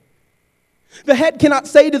participate. The head cannot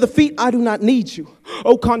say to the feet, I do not need you.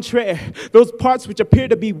 Au contraire, those parts which appear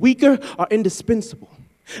to be weaker are indispensable.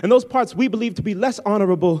 And those parts we believe to be less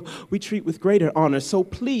honorable, we treat with greater honor. So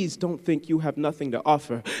please don't think you have nothing to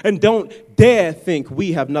offer. And don't dare think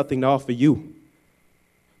we have nothing to offer you.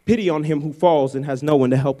 Pity on him who falls and has no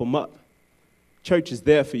one to help him up. Church is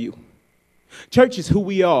there for you. Church is who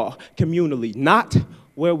we are communally, not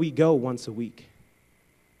where we go once a week.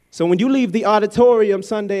 So when you leave the auditorium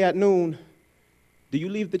Sunday at noon, do you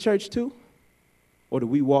leave the church too? Or do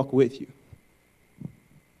we walk with you?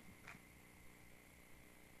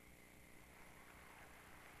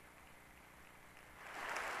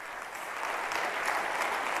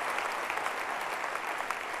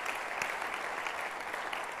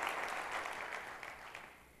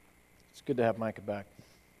 It's good to have Micah back.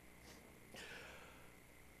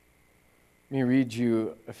 Let me read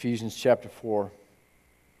you Ephesians chapter 4.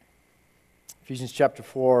 Ephesians chapter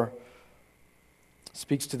 4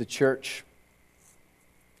 speaks to the church.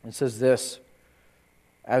 It says this: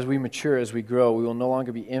 as we mature, as we grow, we will no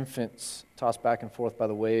longer be infants, tossed back and forth by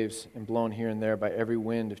the waves and blown here and there by every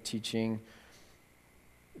wind of teaching,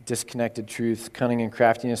 disconnected truth, cunning and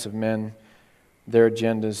craftiness of men, their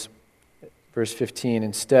agendas. Verse 15,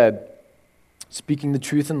 instead, speaking the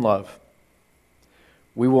truth in love,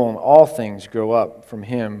 we will in all things grow up from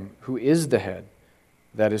him who is the head,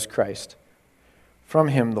 that is Christ. From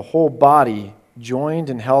him the whole body, joined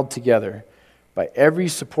and held together by every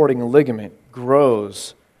supporting ligament,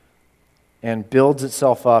 grows and builds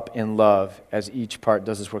itself up in love as each part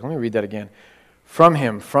does its work. Let me read that again. From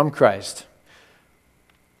him, from Christ.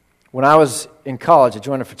 When I was in college, I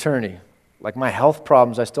joined a fraternity. Like my health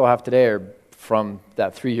problems I still have today are from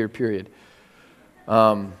that 3-year period.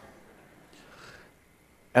 And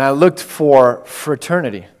I looked for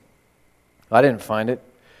fraternity. I didn't find it.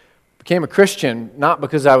 Became a Christian, not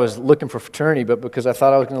because I was looking for fraternity, but because I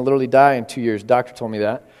thought I was going to literally die in 2 years. The doctor told me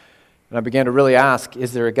that. And I began to really ask,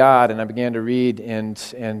 is there a God? And I began to read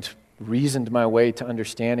and reasoned my way to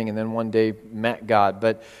understanding, and then one day met God.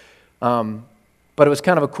 But it was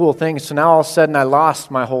kind of a cool thing. So now all of a sudden I lost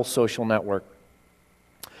my whole social network.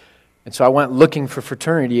 And so I went looking for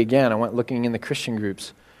fraternity again. I went looking in the Christian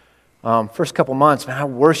groups. First couple months, man, I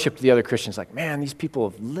worshiped the other Christians. Like, man, these people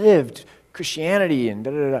have lived Christianity and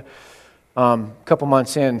da-da-da. Couple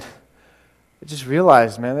months in, I just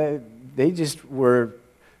realized, man, they just were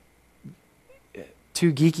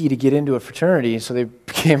too geeky to get into a fraternity, so they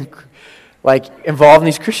became like involved in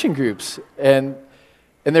these Christian groups. And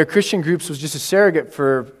their Christian groups was just a surrogate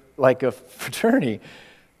for like a fraternity.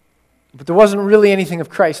 But there wasn't really anything of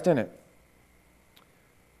Christ in it.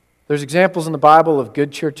 There's examples in the Bible of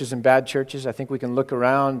good churches and bad churches. I think we can look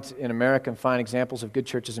around in America and find examples of good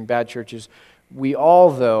churches and bad churches. We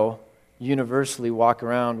all, though, universally walk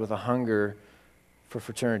around with a hunger for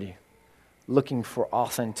fraternity, looking for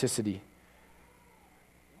authenticity,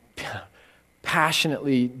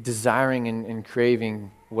 passionately desiring and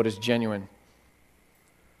craving what is genuine.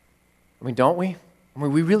 I mean, don't we? I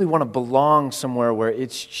mean, we really want to belong somewhere where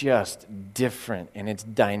it's just different and it's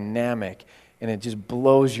dynamic and it just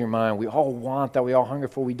blows your mind. We all want that. We all hunger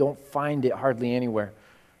for it. We don't find it hardly anywhere.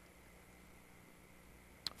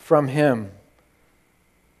 From him,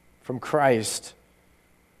 from Christ,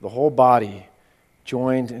 the whole body,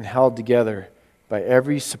 joined and held together by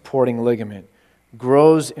every supporting ligament,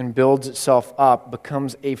 grows and builds itself up,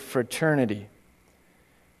 becomes a fraternity.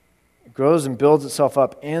 It grows and builds itself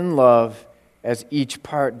up in love as each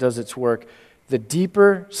part does its work. The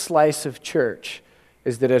deeper slice of church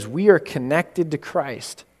is that as we are connected to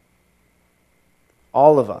Christ,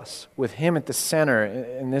 all of us, with Him at the center,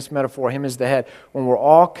 in this metaphor, Him as the head, when we're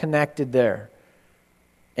all connected there,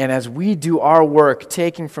 and as we do our work,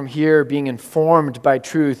 taking from here, being informed by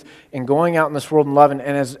truth, and going out in this world in love, and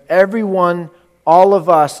as everyone, all of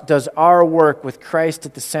us, does our work with Christ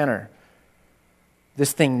at the center,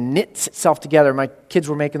 this thing knits itself together. My kids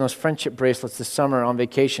were making those friendship bracelets this summer on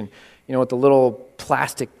vacation, with the little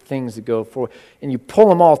plastic things that go for, and you pull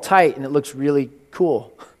them all tight, and it looks really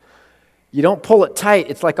cool. You don't pull it tight,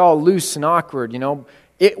 it's like all loose and awkward,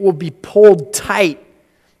 It will be pulled tight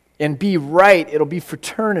and be right. It'll be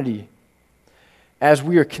fraternity as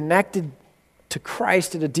we are connected to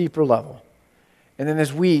Christ at a deeper level. And then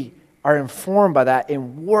as we are informed by that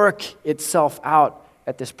and work itself out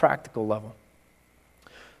at this practical level.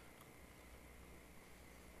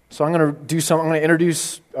 So I'm going to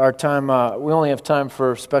introduce our time. We only have time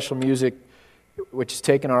for special music, which is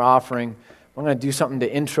taking our offering. I'm going to do something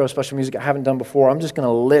to intro special music I haven't done before. I'm just going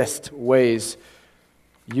to list ways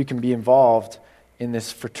you can be involved in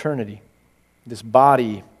this fraternity, this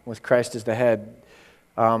body with Christ as the head.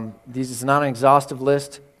 This is not an exhaustive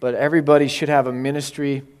list, but everybody should have a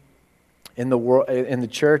ministry in the world, in the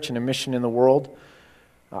church, and a mission in the world.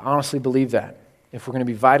 I honestly believe that. If we're going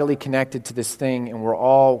to be vitally connected to this thing and we're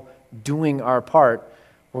all doing our part,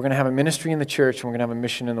 we're going to have a ministry in the church and we're going to have a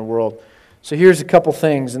mission in the world. So here's a couple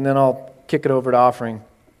things, and then I'll kick it over to offering.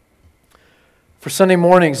 For Sunday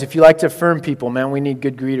mornings, if you like to affirm people, man, we need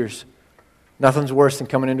good greeters. Nothing's worse than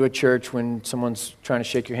coming into a church when someone's trying to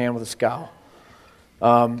shake your hand with a scowl.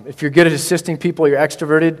 If you're good at assisting people, you're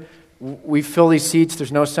extroverted, we fill these seats.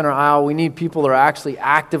 There's no center aisle. We need people that are actually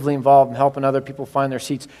actively involved in helping other people find their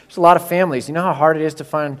seats. There's a lot of families. You know how hard it is to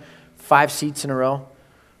find 5 seats in a row?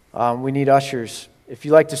 We need ushers. If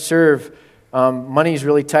you like to serve, money is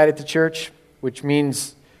really tight at the church, which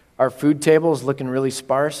means our food table is looking really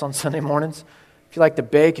sparse on Sunday mornings. If you like to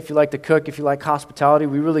bake, if you like to cook, if you like hospitality,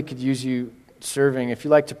 we really could use you serving. If you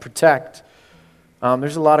like to protect,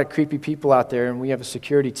 there's a lot of creepy people out there, and we have a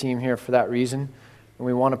security team here for that reason. And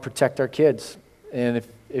we want to protect our kids. And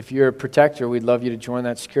if you're a protector, we'd love you to join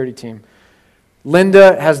that security team.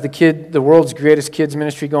 Linda has the world's greatest kids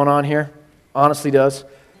ministry going on here. Honestly does.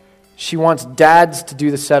 She wants dads to do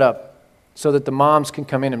the setup so that the moms can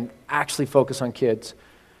come in and actually focus on kids.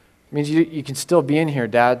 It means you can still be in here,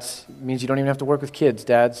 dads. It means you don't even have to work with kids,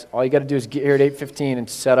 dads. All you got to do is get here at 8:15 and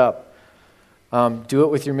set up. Do it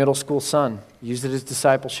with your middle school son. Use it as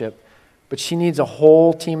discipleship. But she needs a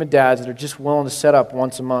whole team of dads that are just willing to set up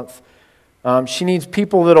once a month. She needs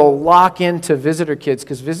people that will lock into visitor kids,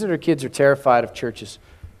 because visitor kids are terrified of churches.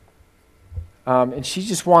 And she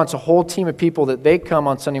just wants a whole team of people that they come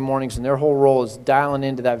on Sunday mornings, and their whole role is dialing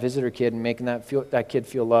into that visitor kid and making that kid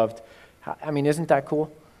feel loved. I mean, isn't that cool?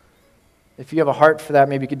 If you have a heart for that,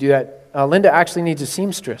 maybe you could do that. Linda actually needs a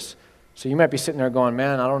seamstress. So you might be sitting there going,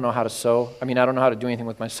 man, I don't know how to sew. I don't know how to do anything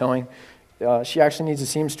with my sewing. She actually needs a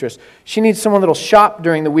seamstress. She needs someone that'll shop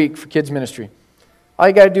during the week for kids ministry. All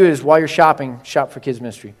you got to do is, while you're shopping, shop for kids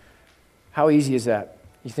ministry. How easy is that?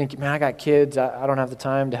 You think, man, I got kids. I don't have the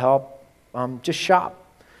time to help. Just shop.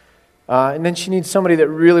 And then she needs somebody that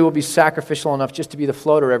really will be sacrificial enough just to be the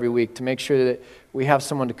floater every week, to make sure that we have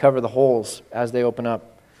someone to cover the holes as they open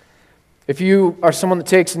up. If you are someone that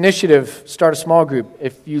takes initiative, start a small group.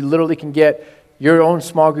 If you literally can get your own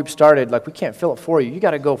small group started, like, we can't fill it for you. You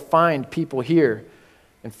got to go find people here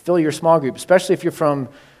and fill your small group, especially if you're from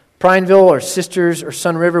Prineville or Sisters or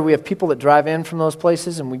Sun River. We have people that drive in from those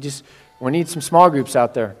places, and we need some small groups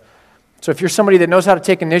out there. So if you're somebody that knows how to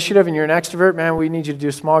take initiative and you're an extrovert, man, we need you to do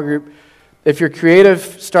a small group. If you're creative,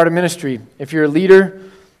 start a ministry. If you're a leader,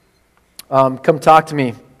 come talk to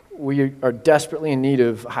me. We are desperately in need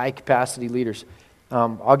of high-capacity leaders.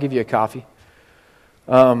 I'll give you a coffee.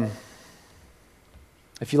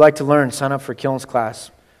 If you like to learn, sign up for Killen's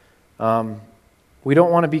class. We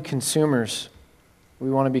don't want to be consumers.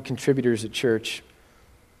 We want to be contributors at church.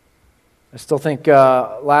 I still think,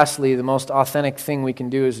 lastly, the most authentic thing we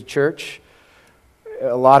can do as a church,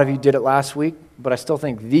 a lot of you did it last week, but I still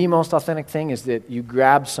think the most authentic thing is that you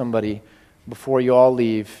grab somebody before you all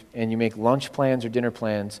leave and you make lunch plans or dinner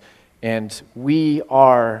plans, and we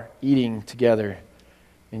are eating together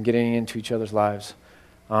and getting into each other's lives.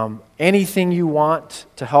 Anything you want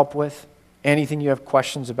to help with, anything you have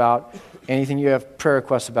questions about, anything you have prayer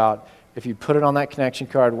requests about, if you put it on that connection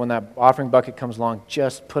card, when that offering bucket comes along,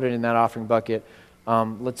 just put it in that offering bucket.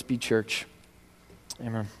 Let's be church.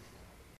 Amen.